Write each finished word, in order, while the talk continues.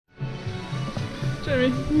Sorry.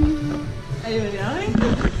 Are you going?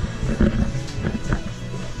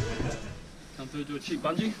 Come through, do a cheap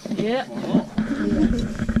bungee. Yeah.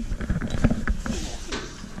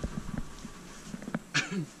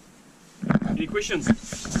 Any questions?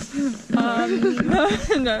 No. No. I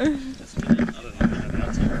don't know the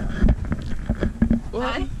answer.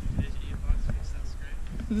 What? Hey?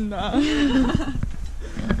 No.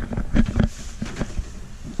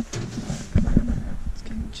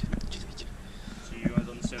 So you guys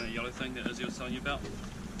understand that yellow thing that Izzy was telling you about?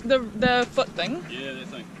 The foot thing. Yeah, that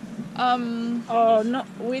thing. Oh, no.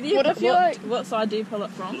 Where do you What if you like? What side do you pull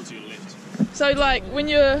it from? Pull it to your left. So like when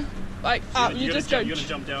you're like up, you just go. You're gonna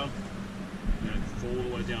jump down. You're gonna fall all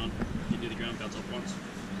the way down. Get near the ground, bounce up once.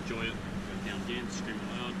 Enjoy it. Go down again. Scream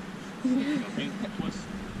loud. Go up again. Twice.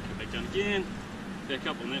 Go back down again. Back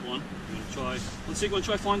up on that one. You want to try. On the second one,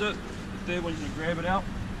 try find it. The third one, you're gonna grab it out.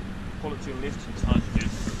 Pull it to your left as hard as you can.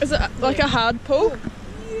 Is it like a hard pull?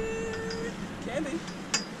 Can be.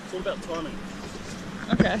 It's all about timing.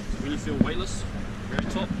 Okay. So when you feel weightless, very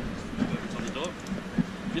top, time to do it.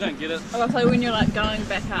 If you don't get it, Oh, so when you're like going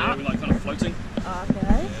back yeah, up. we're like kind of floating. Okay.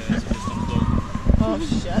 Yeah, it's the best time to do it. Oh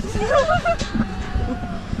shit.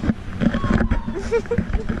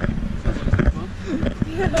 Sounds like it's fun.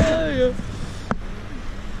 Yeah.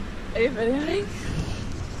 Are you videoing?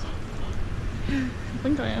 I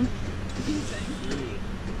think I am.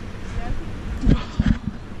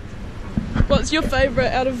 What's your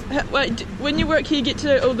favourite out of... Wait, when you work here you get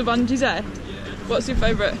to do all the bungees, eh? Yeah. What's your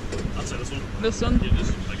favourite? I'd say this one. This one? Yeah, this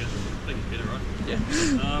is, I think it's better, right? Yeah.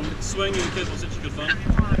 Swinging the kid was actually good fun.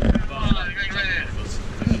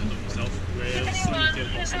 Whereas swinging the kid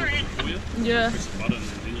was something for you. Yeah. Press a button and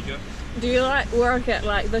then you go. Do you like work at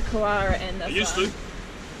like the Koara and the I used to.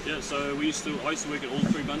 Yeah, so I used to work at all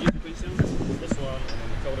three bungees in Queenstown. This one, and then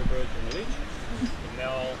the Calder Bridge and the Ledge. And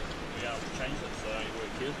now we are changed it, so I only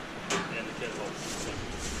work here. And the kid as well. So.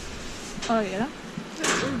 Oh yeah.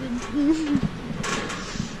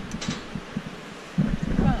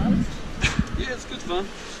 Fun. Yeah, it's good fun.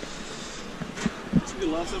 It's a good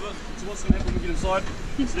laugh of it. So what's going to happen when we get inside?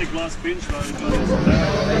 It's their glass bench, though.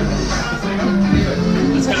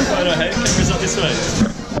 Let's get a photo, hey? Camera's up this way.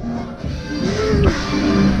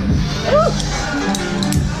 Alright.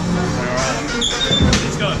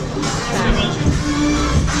 Let's go.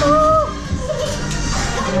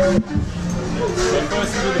 So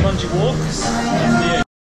first we do the bungee walks. Yeah.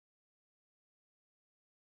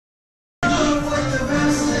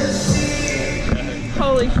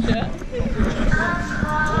 Holy shit.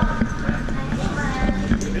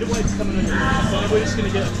 Better waves coming in. So we're just going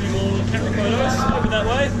to get a few more camera photos over that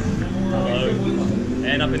way. Hello.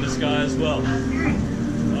 And up in the sky as well.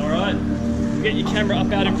 Alright. Get your camera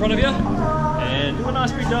up out in front of you. And do a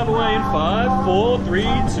nice big dive away in 5, 4, 3, 2,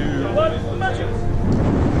 1. Magic.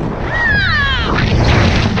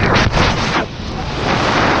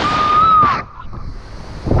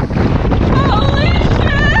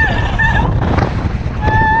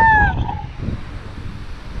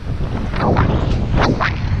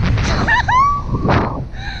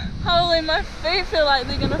 Holy, my feet feel like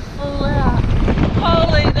they're gonna fall out.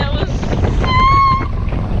 Holy, that was...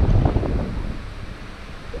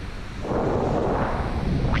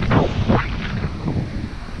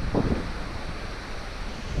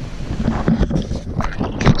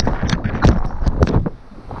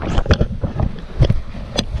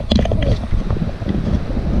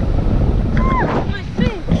 My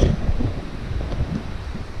feet.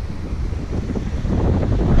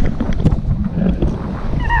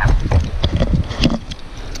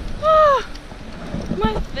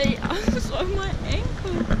 My feet, I just on my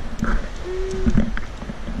ankle.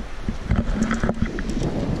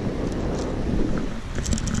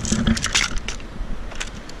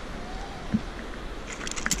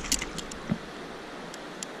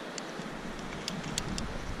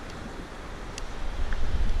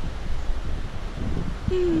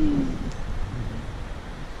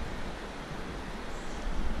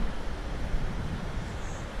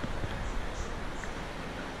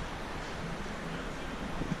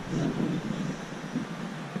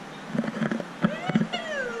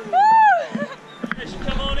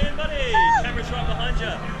 Come on in, buddy. Camera's right behind you.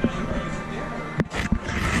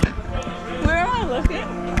 Where am I looking?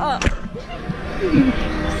 Oh.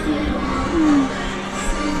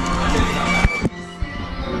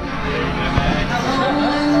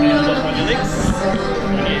 Hands up on your legs.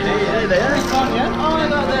 Yeah, they are. Oh my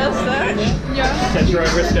god, there's that. Yeah. Catch your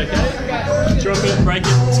own risk, okay? Drop it, break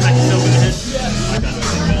it, smack yourself in the head. Okay.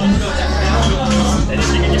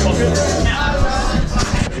 Anything in your pocket?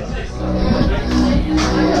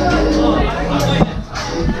 Oh,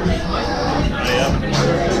 yeah.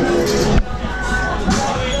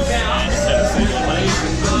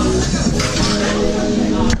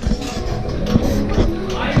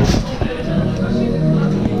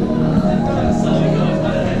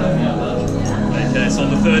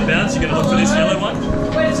 third bounce, you're going to look for this yellow one.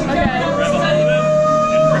 Okay. Grab a hold of it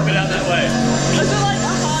and rip it out that way. Is it like a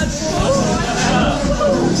hard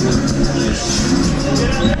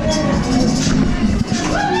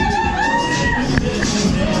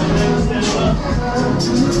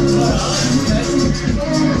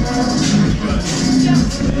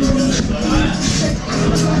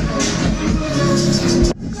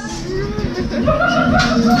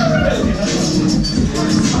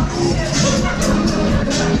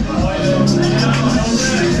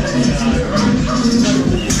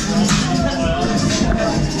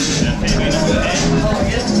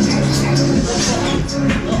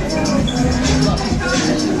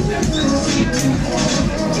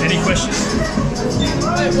Any questions?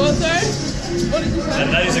 Wait, what, sorry? What did you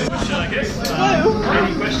say? That is a question, I guess.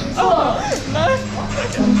 Any questions? Oh, no.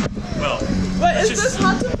 Okay. Well, Wait, is this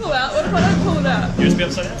hard to pull out? What if I don't pull it out? USB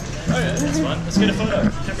upside down? Okay. That's fine. Let's get a photo.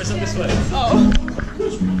 Camera's up this way. Oh.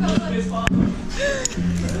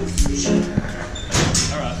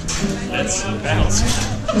 Alright. Let's bounce.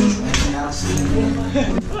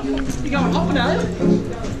 You going up and out?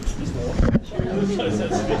 Close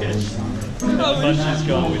that switch. Bungy's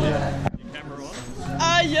gone with you. Your camera on.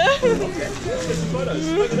 Yeah. Get some photos.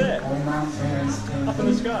 Over there. Up in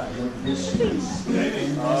the sky.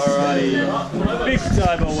 Alrighty. Big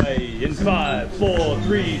dive away in 5, 4,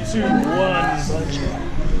 3, 2, 1.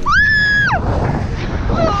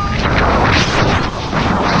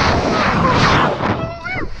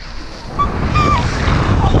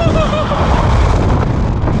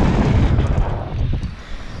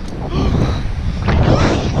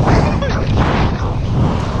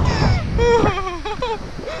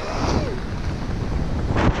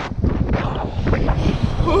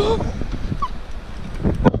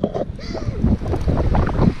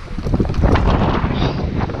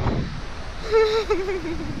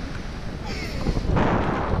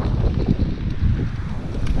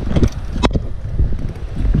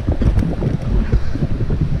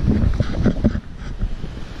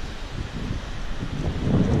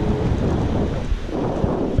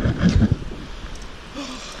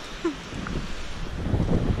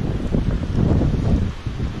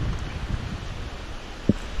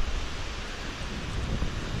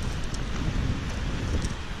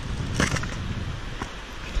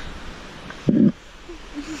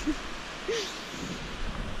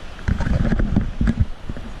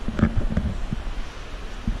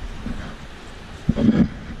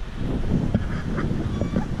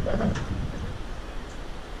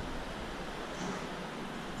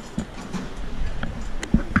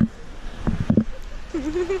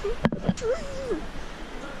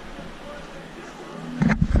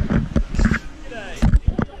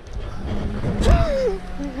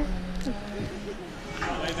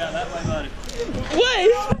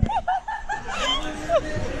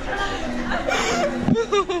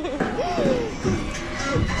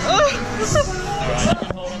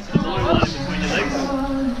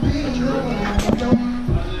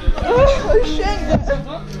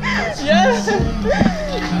 Yeah.